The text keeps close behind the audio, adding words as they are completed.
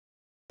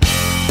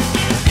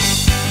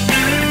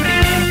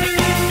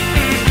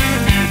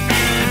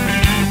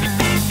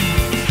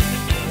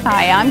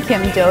Hi, I'm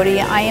Kim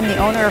Doty. I am the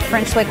owner of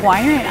French Lake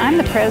Winery and I'm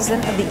the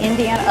president of the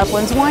Indiana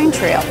Uplands Wine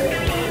Trail.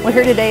 We're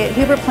here today at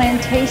Huber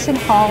Plantation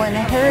Hall in the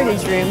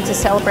Heritage Room to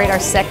celebrate our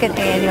second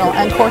annual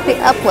Uncork the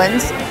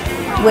Uplands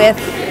with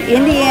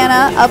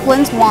Indiana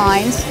Uplands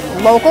wines,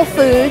 local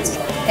foods,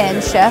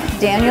 and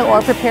Chef Daniel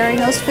Orr preparing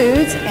those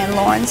foods, and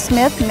Lauren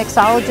Smith,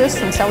 mixologist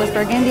from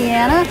Sellersburg,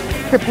 Indiana,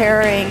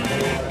 preparing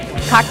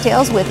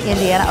cocktails with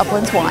Indiana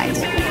Uplands wines.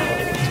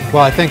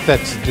 Well, I think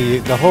that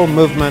the whole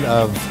movement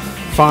of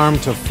farm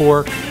to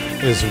fork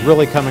is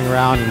really coming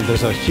around, and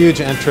there's a huge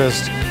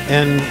interest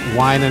in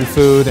wine and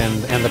food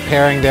and the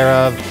pairing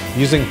thereof,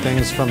 using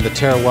things from the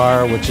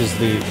terroir, which is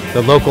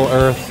the local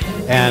earth,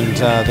 and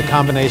the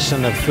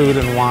combination of food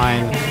and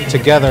wine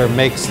together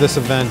makes this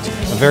event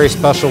a very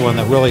special one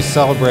that really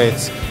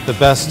celebrates the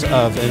best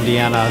of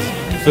Indiana's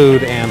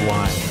food and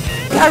wine.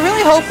 I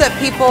really hope that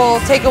people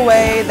take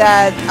away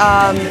that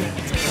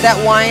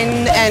that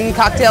wine and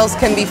cocktails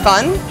can be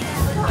fun,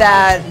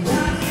 that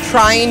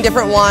trying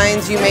different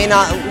wines, you may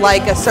not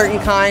like a certain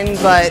kind,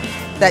 but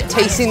that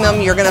tasting them,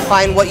 you're going to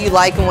find what you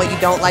like and what you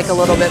don't like a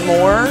little bit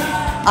more.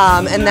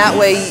 And that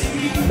way,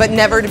 but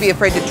never to be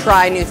afraid to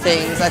try new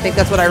things. I think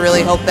that's what I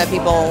really hope that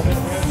people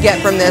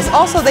get from this.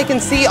 Also, they can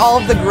see all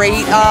of the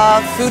great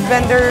food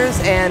vendors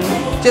and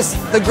just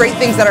the great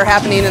things that are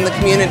happening in the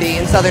community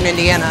in southern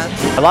Indiana.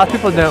 A lot of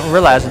people don't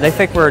realize it. They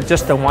think we're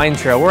just a wine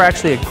trail. We're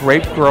actually a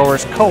grape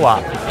growers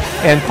co-op.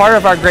 And part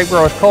of our grape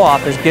growers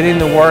co-op is getting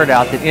the word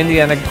out that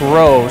Indiana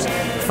grows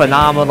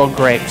phenomenal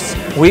grapes.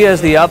 We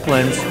as the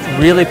Uplands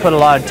really put a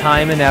lot of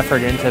time and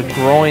effort into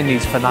growing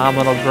these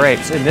phenomenal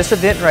grapes. In this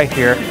event right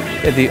here,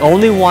 the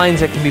only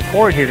wines that can be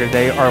poured here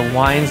today are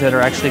wines that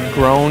are actually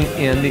grown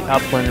in the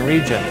Upland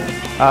region.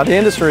 The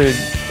industry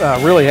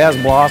really has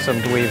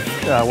blossomed.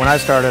 When I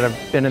started,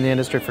 I've been in the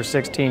industry for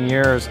 16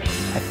 years.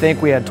 I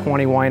think we had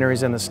 20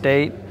 wineries in the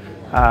state.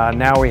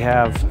 Now we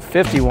have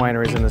 50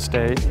 wineries in the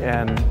state,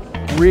 and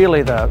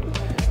really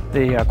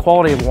the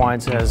quality of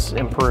wines has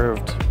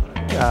improved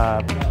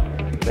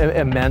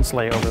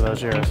immensely over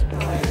those years.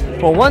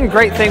 Well, one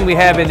great thing we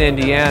have in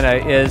Indiana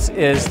is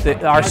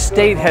that our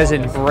state has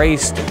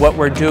embraced what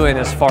we're doing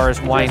as far as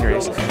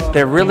wineries.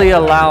 They're really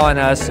allowing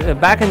us,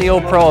 back in the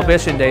old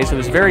Prohibition days, it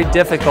was very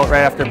difficult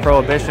right after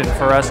Prohibition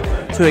for us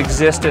to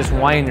exist as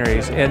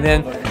wineries. And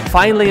then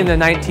finally in the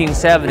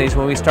 1970s,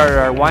 when we started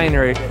our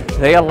winery,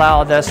 they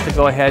allowed us to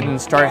go ahead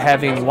and start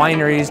having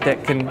wineries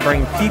that can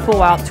bring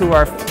people out to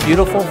our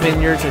beautiful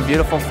vineyards and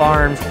beautiful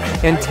farms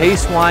and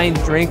taste wine,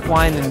 drink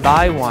wine, and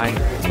buy wine.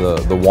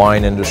 The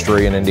wine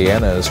industry in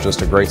Indiana is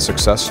just a great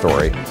success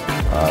story.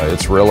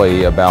 It's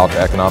really about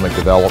economic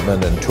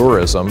development and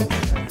tourism.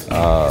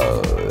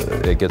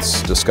 It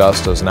gets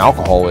discussed as an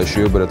alcohol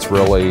issue, but it's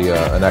really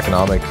an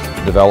economic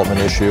development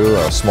issue,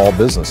 a small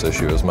business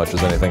issue as much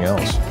as anything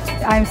else.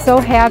 I'm so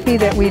happy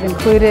that we've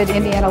included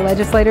Indiana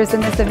legislators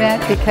in this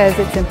event, because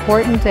it's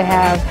important to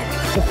have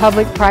the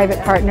public-private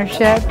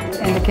partnership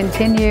and to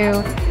continue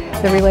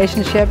the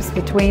relationships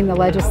between the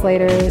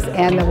legislators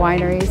and the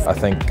wineries. I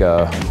think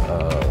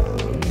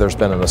there's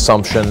been an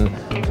assumption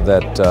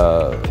that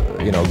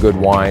good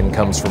wine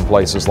comes from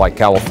places like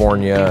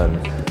California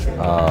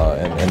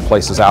and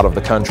places out of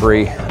the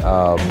country,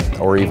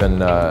 or even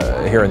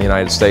here in the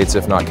United States,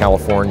 if not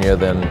California,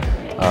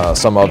 then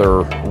some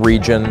other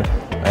region.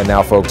 And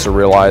now folks are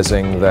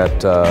realizing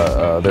that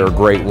there are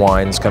great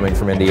wines coming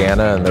from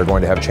Indiana, and they're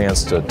going to have a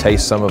chance to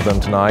taste some of them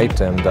tonight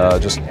and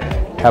just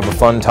have a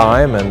fun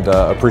time and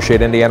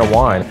appreciate Indiana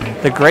wine.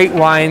 The great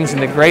wines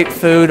and the great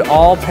food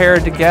all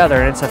paired together,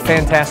 and it's a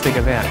fantastic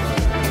event.